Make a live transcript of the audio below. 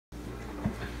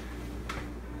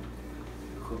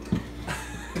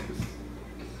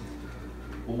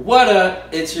What up?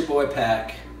 It's your boy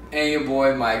Pac. And your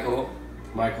boy Michael.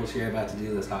 Michael's here about to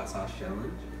do this hot sauce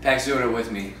challenge. Pac's doing it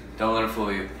with me. Don't let him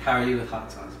fool you. How are you with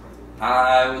hot sauce?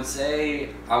 I would say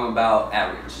I'm about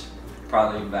average.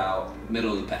 Probably about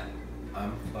middle of the pack.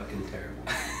 I'm fucking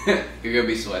terrible. You're gonna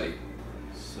be sweaty.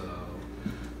 So,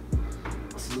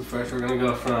 this is the first we're gonna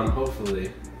go from,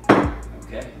 hopefully.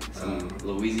 Okay. Some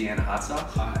Louisiana hot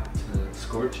sauce? Hot to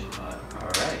scorching hot.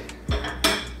 Alright.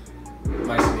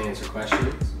 Might answer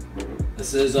questions.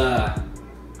 This is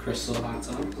crystal hot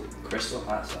sauce. Crystal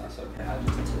hot sauce, okay.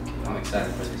 I'm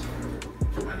excited for this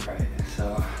one. Alright,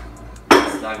 so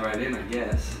let's dive right in, I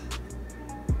guess.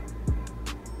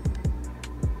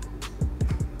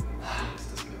 It's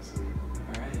disgusting.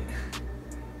 Alright.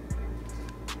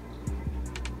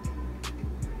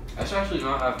 That's actually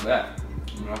not half bad.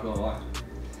 I'm not gonna lie.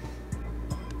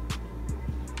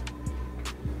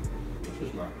 This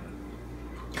is not good.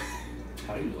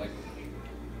 How do you like this?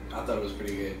 I thought it was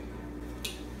pretty good.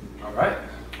 Alright,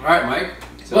 Mike.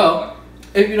 So, well,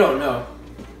 if you don't know,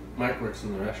 Mike works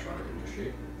in the restaurant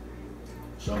industry.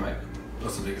 So, Mike,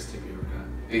 what's the biggest tip you ever got?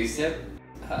 biggest tip?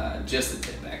 Just a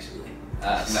tip, actually.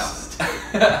 No.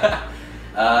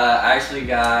 I actually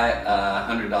got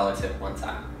a $100 tip one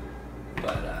time.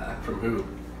 But, From who?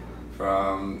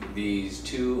 from these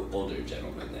two older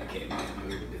gentlemen that came in.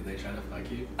 Did they try to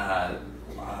fuck you?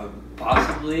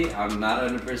 Possibly. I'm not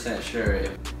 100% sure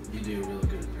if You do really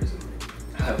good in prison.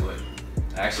 I would.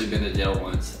 I actually been to jail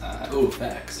once. Oh,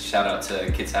 facts. Shout out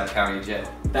to Kitsap County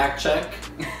Jail. Back check.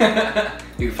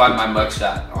 You can find my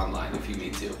mugshot online if you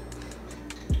need to.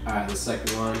 Alright, the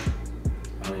second one.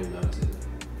 I don't even know what to do.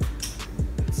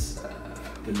 It's,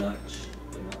 Benoche.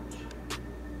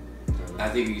 I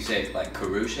think you say like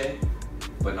Karuche,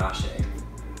 Banache.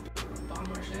 Bon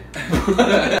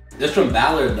Marché. This from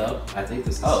Ballard, though. I think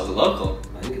this is. Oh, the local.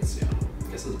 I think it's Seattle.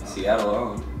 I guess it's Ballard. Seattle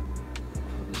owned.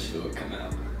 Let's see what come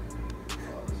out.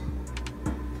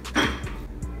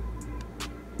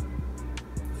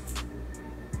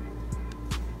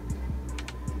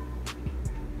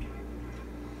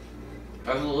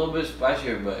 That was a little bit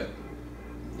spicier, but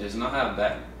it's not half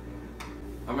bad.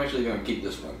 I'm actually gonna keep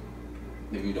this one,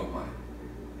 if you don't mind.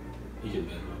 You can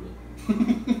bet on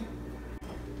me.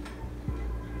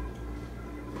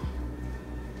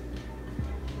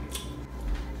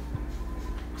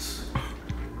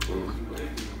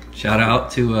 Shout out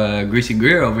to Greasy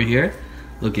Greer over here,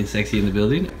 looking sexy in the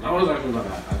building. That was actually not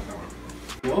bad.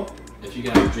 Well, if you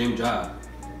got a dream job,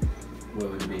 what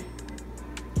would it be?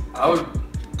 I would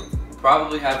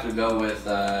probably have to go with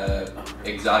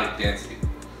exotic dancing.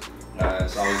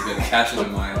 It's always been a passion of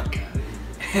mine.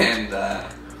 And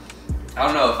I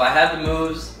don't know, if I had the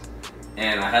moves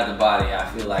and I had the body, I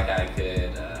feel like I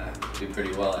could do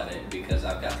pretty well at it because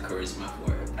I've got the charisma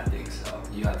for it. I think so.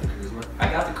 You got the charisma?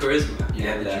 I got the charisma. You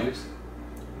got and, the juice?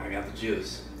 I got the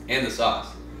juice and the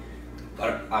sauce.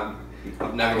 But I've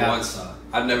I never got once the sauce.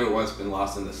 I've never once been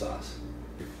lost in the sauce.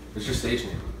 What's your stage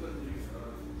name?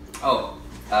 Oh,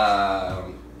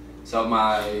 so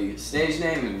my stage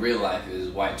name in real life is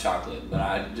White Chocolate, but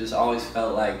I just always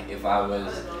felt like if I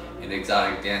was an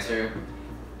exotic dancer,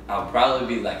 I'll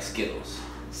probably be like Skittles.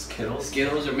 Skittles?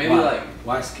 Skittles, or maybe Why? like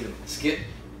Why Skittles?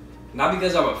 Not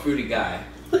because I'm a fruity guy,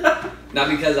 not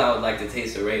because I would like to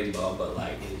taste a rainbow, but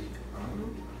like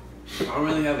I don't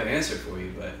really have an answer for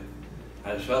you, but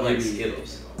I just felt like Maybe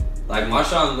Skittles, like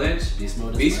Marshawn Lynch. Beast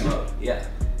mode. Beast mode, yeah.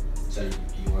 So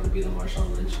you want to be the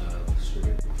Marshawn Lynch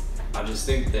stripper? I just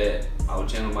think that I would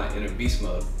channel my inner beast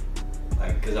mode,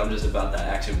 like, cause I'm just about that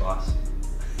action boss.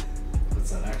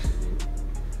 What's that actually mean?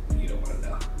 You don't want to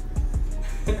know.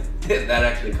 That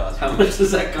actually costs How me. much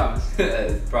does that cost?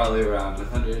 Probably around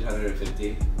 100,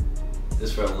 150.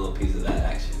 Just for a little piece of that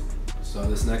action. So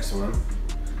this next one.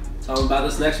 Tell them about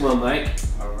this next one, Mike.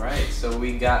 Alright, so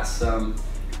we got some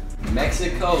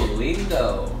Mexico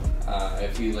Lindo.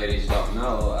 If you ladies don't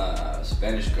know,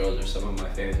 Spanish girls are some of my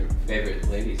favorite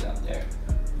ladies out there.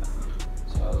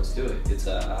 So let's do it. It's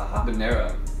a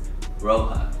habanero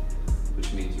roja,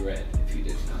 which means red, if you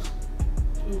didn't know.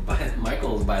 Ooh,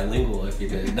 Michael's bilingual, if you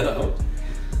didn't know.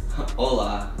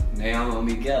 Hola, me llamo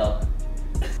Miguel.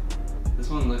 This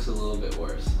one looks a little bit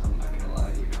worse, I'm not gonna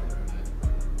lie.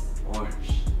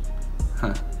 Orange.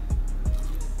 Huh.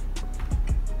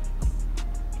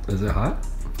 Is it hot?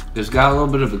 It's got a little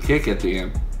bit of a kick at the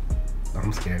end.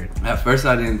 I'm scared. At first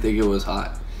I didn't think it was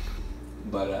hot,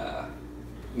 but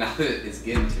now that it's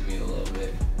getting to me a little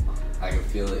bit, I can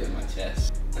feel it in my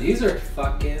chest. These are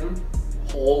fucking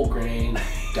whole grain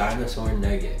dinosaur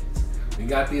nuggets. We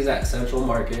got these at Central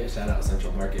Market. Shout out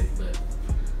Central Market, but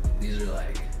these are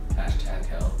like hashtag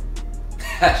hell.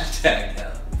 Hashtag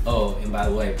hell. Oh, and by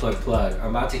the way, plug.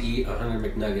 I'm about to eat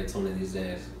 100 McNuggets one of these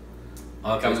days.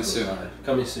 Coming Facebook soon. Live.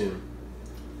 Coming soon.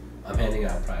 I'm handing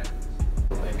out prizes.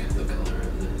 Like the color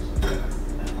of this.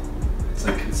 It's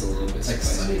like it's a little bit It's like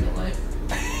spicy. sunny to life.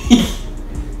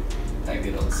 That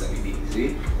good old Sunny D.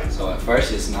 See? So at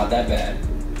first it's not that bad.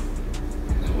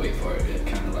 And then wait for it. It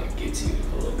kind of like gets you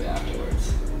a little bit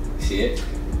afterwards. See it?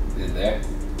 Is it there?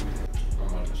 I'm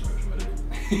about to start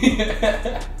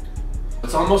sweating.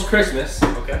 It's almost Christmas.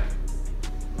 Okay.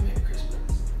 Merry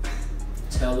Christmas.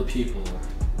 Tell the people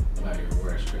about your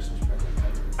worst Christmas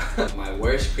present ever. My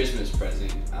worst Christmas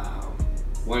present.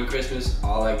 One Christmas,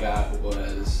 all I got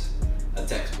was a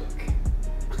textbook.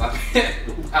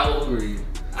 How old were you?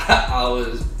 I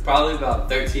was probably about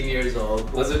 13 years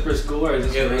old. Was it for school or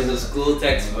just It was a school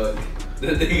textbook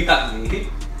that they got me.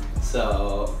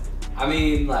 So, I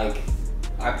mean, like,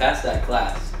 I passed that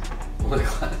class. What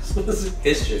class was it?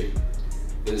 History.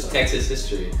 It was Texas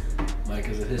history. Mike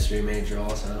is a history major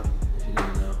also, if you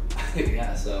didn't know.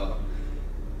 Yeah, so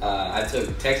I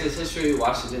took Texas history,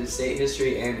 Washington State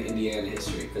history, and Indiana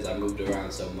history because I moved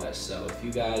around so much. So if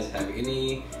you guys have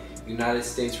any United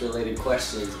States related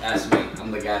questions, ask me.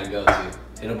 I'm the guy to go to.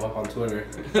 Hit him up on Twitter.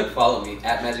 Follow me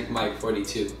at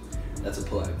MagicMike42. That's a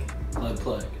plug.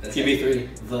 Plug. That's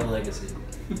TV3, The Legacy.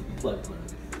 Plug.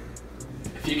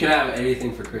 If you could have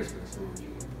anything for Christmas, what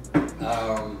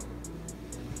would you?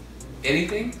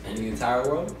 Anything in the entire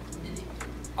world?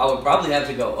 I would probably have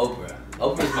to go Oprah.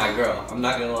 Oprah's my girl, I'm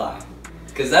not gonna lie.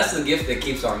 Because that's the gift that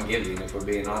keeps on giving, if we're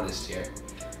being honest here.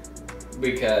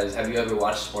 Because, have you ever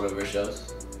watched one of her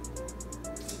shows?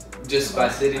 Just by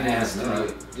sitting in the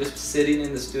studio. Just sitting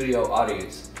in the studio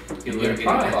audience. People are getting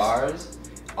bars,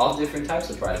 all different types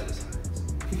of prizes.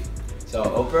 So,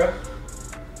 Oprah,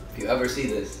 if you ever see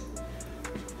this,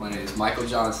 my name is Michael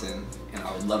Johnson, and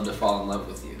I would love to fall in love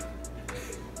with you.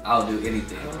 I'll do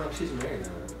anything. I don't know if she's married now.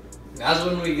 That's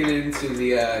when we get into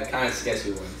the kind of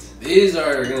sketchy ones. These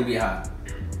are gonna be hot.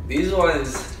 These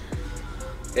ones,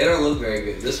 they don't look very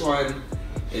good. This one,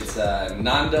 it's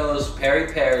Nando's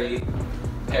Peri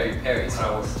Peri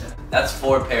sauce. That's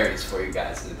 4 Peris for you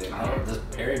guys to do. Does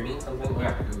Perry mean something? We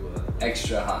have to Google it.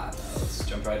 Extra hot. Let's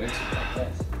jump right into it like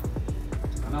this.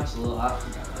 I know it's a little hot for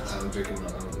you guys. I'm drinking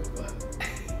my own, but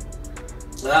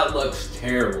that looks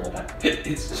terrible.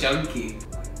 It's chunky.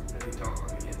 I really don't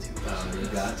want to get too much. You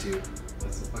got to.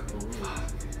 That's the fucking rule.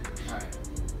 Alright.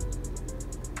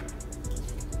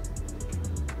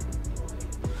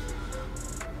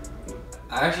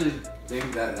 I actually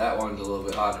think that one's a little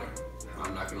bit hotter.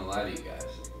 I'm not gonna lie to you guys.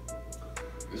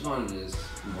 This one is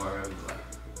more of like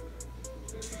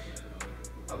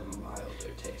a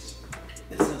milder taste.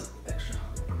 This is extra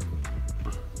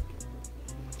hot.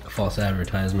 A false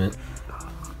advertisement.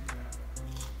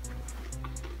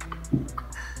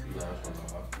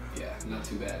 Yeah, not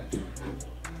too bad.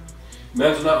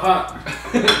 Man's not hot.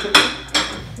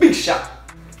 Big shot.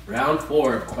 Round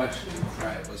 4 of questions.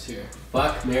 Alright, let's hear.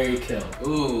 Fuck, marry, kill.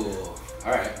 Ooh,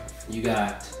 alright. You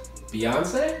got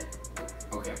Beyonce,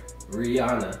 Okay.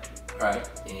 Rihanna, Alright.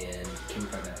 and Kim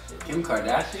Kardashian. Kim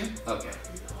Kardashian? Okay.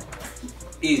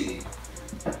 Easy.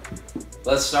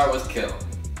 Let's start with kill.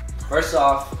 First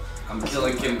off, I'm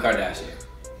killing Kim Kardashian.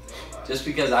 Just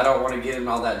because I don't want to get in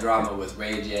all that drama with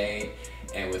Ray J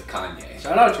and with Kanye.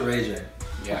 Shout out to Ray J.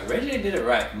 Yeah, Ray J did it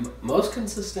right. Most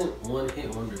consistent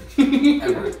one-hit wonders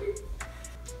ever.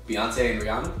 Beyonce and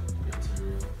Rihanna?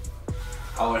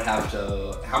 I would have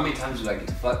to... How many times do I get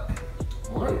to fuck?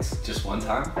 Once. Just one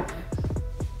time?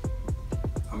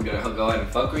 I'm gonna go ahead and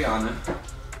fuck Rihanna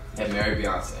and marry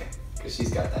Beyonce. Because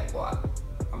she's got that guap.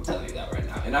 I'm telling you that right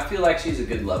now. And I feel like she's a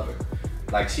good lover.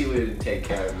 Like, she would take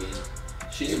care of me.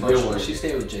 She's a real one. She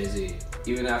stayed with Jay-Z.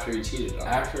 Even after he cheated on her.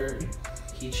 After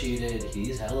he cheated,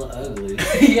 he's hella ugly.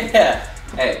 Yeah.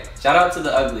 Hey, shout out to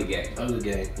the UglyGang.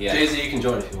 UglyGang. Yeah. Jay-Z, you can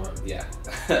join if you want. Yeah.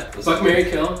 Fuck, marry,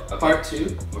 kill. Okay. Part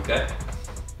 2. Okay.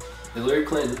 Hillary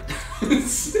Clinton.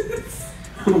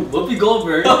 Whoopi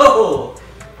Goldberg. Oh!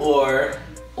 Or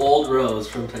Old Rose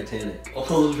from Titanic.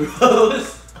 Old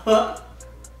Rose.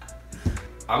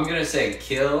 I'm gonna say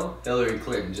kill Hillary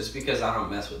Clinton just because I don't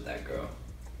mess with that girl.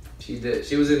 She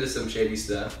was into some shady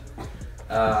stuff.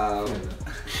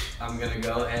 I'm gonna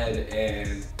go ahead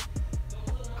and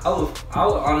I would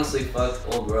honestly fuck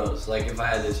Old Rose, like if I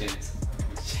had the chance.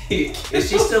 Is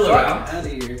she still around? Out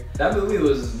of here. That movie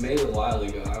was made a while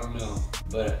ago, I don't know.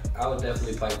 But I would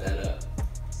definitely pipe that up.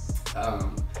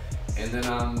 And then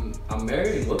I'm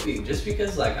marrying Whoopi just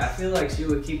because like I feel like she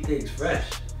would keep things fresh.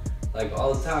 Like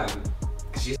all the time.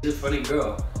 Cause she's a funny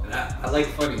girl. And I like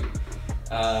funny.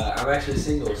 I'm actually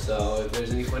single, so if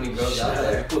there's any funny girls out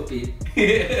there. Whoopi.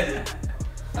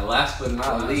 And last but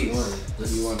not least,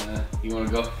 you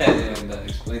wanna go ahead and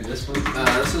explain this one?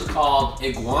 This is called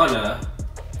Iguana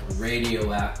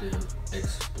Radioactive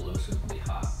Explosively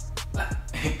Hot.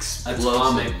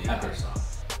 Atomic Pepper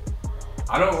Sauce.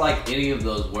 I don't like any of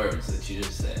those words that you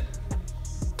just said.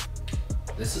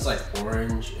 This is like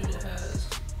orange and it has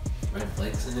red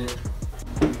flakes in it.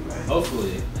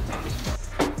 Hopefully.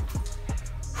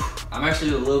 I'm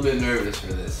actually a little bit nervous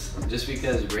for this, just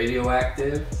because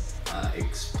radioactive,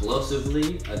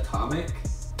 explosively atomic.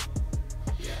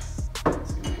 Yeah,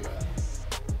 it's gonna be bad.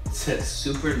 It says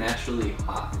supernaturally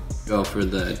hot. Go for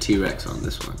the T-Rex on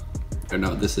this one. Or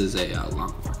no, this is a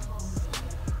long one.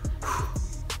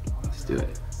 Let's do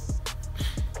it.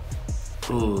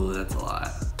 Ooh, that's a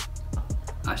lot.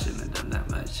 I shouldn't have done that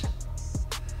much.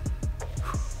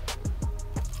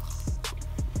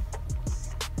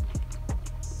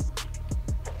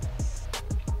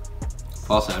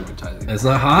 False advertising. It's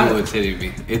not hot? Oh, it's hitting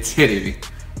me. It's hitting me.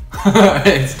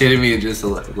 It's hitting me just a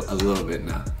little bit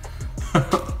now.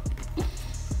 Oh,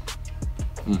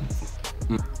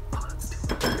 let's do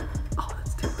it. Oh,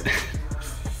 let's do it.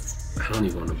 I don't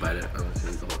even want to bite it. I want to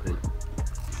see the whole thing.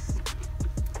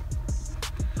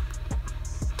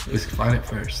 Just find it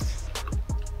first.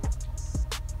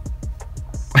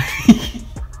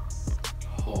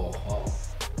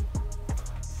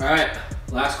 Alright,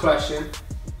 last question.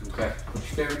 Okay. What's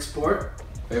your favorite sport?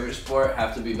 Favorite sport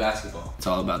have to be basketball. It's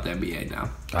all about the NBA now.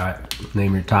 Alright,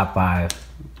 name your top 5.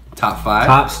 Top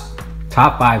 5?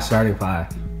 Top 5 starting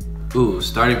 5. Ooh,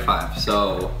 starting 5.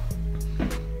 So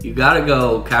you gotta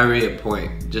go Kyrie at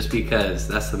point, just because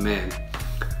that's the man.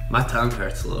 My tongue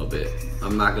hurts a little bit.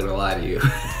 I'm not gonna lie to you.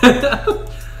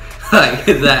 Like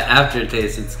that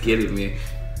aftertaste, it's getting me.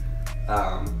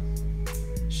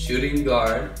 Shooting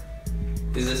guard.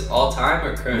 Is this all time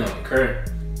or current? No, current.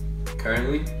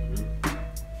 Currently?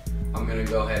 Mm-hmm. I'm gonna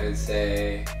go ahead and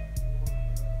say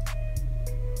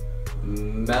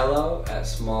Melo at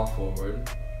small forward,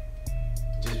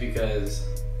 just because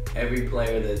every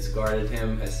player that's guarded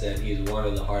him has said he's one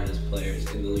of the hardest players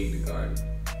in the league to guard.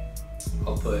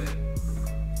 I'll put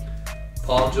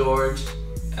Paul George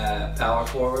at power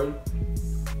forward.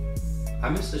 I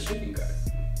missed the shooting guard.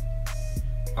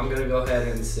 I'm gonna go ahead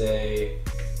and say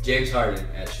James Harden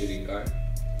at shooting guard.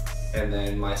 And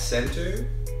then my center,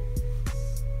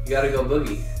 you gotta go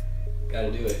Boogie.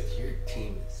 Gotta do it. Your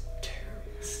team is terrible.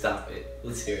 Stop it.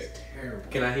 Let's hear it. Terrible.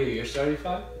 Can I hear your starting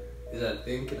 5? Is that a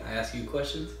thing? Can I ask you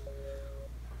questions?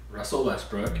 Russell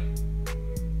Westbrook.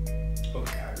 Oh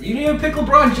God. You didn't even pick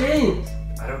LeBron James.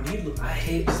 I don't need LeBron. I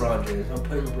hate LeBron James. I'm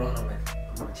putting LeBron on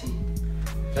my team.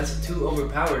 That's too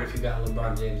overpowered if you got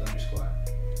LeBron James on your squad.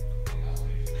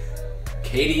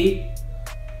 KD.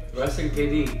 Russ and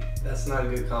KD, that's not a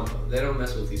good combo. They don't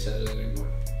mess with each other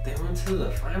anymore. They went to the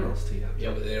finals together.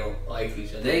 Yeah, but they don't like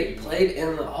each other. They played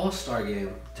in the All-Star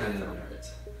game together.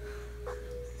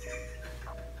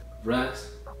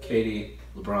 Russ, KD,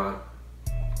 LeBron.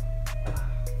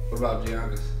 What about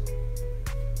Giannis?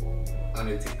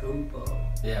 Antetokounmpo.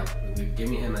 Yeah, give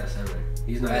me him at center.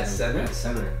 He's not At even- center? At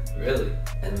center. Really?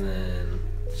 And then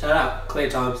shout out Klay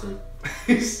Thompson.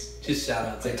 Just shout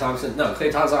out Klay Thompson. No, Klay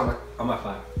Thompson on my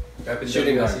 5.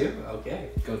 Shooting guard. Okay.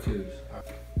 Go Cougs.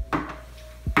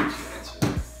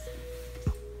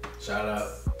 Shout out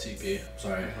TP.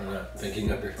 Sorry, I'm not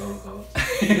picking up your phone calls.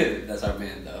 That's our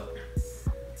man though.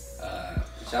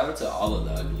 Shout out to all of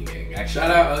the Ugly Gang. Actually, Shout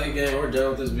out UglyGang. We're done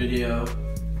with this video.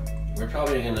 We're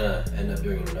probably gonna end up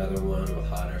doing another one with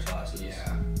hotter sauces.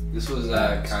 Yeah. This was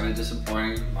kind of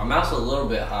disappointing. My mouth's a little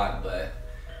bit hot, but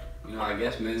you know, I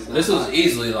guess men's not This was hot.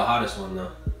 easily the hottest one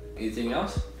though. Anything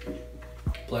else?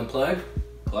 Plug.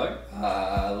 Plug.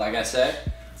 Like I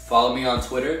said, follow me on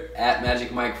Twitter at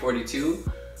MagicMike42.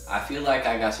 I feel like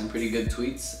I got some pretty good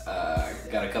tweets.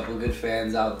 Got a couple good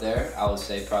fans out there. I would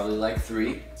say probably like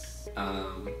 3.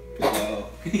 So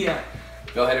yeah,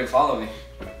 go ahead and follow me.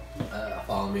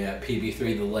 Follow me at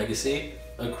PB3 The Legacy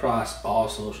across all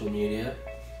social media.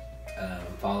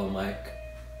 Follow Mike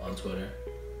on Twitter.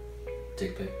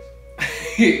 Dick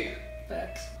pics.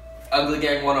 Facts. Ugly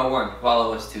Gang 101.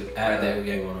 Follow us too. At Right there.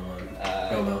 UglyGang 101.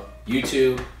 Promo.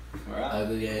 YouTube. All right.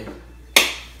 UglyGang.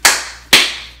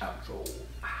 Outro.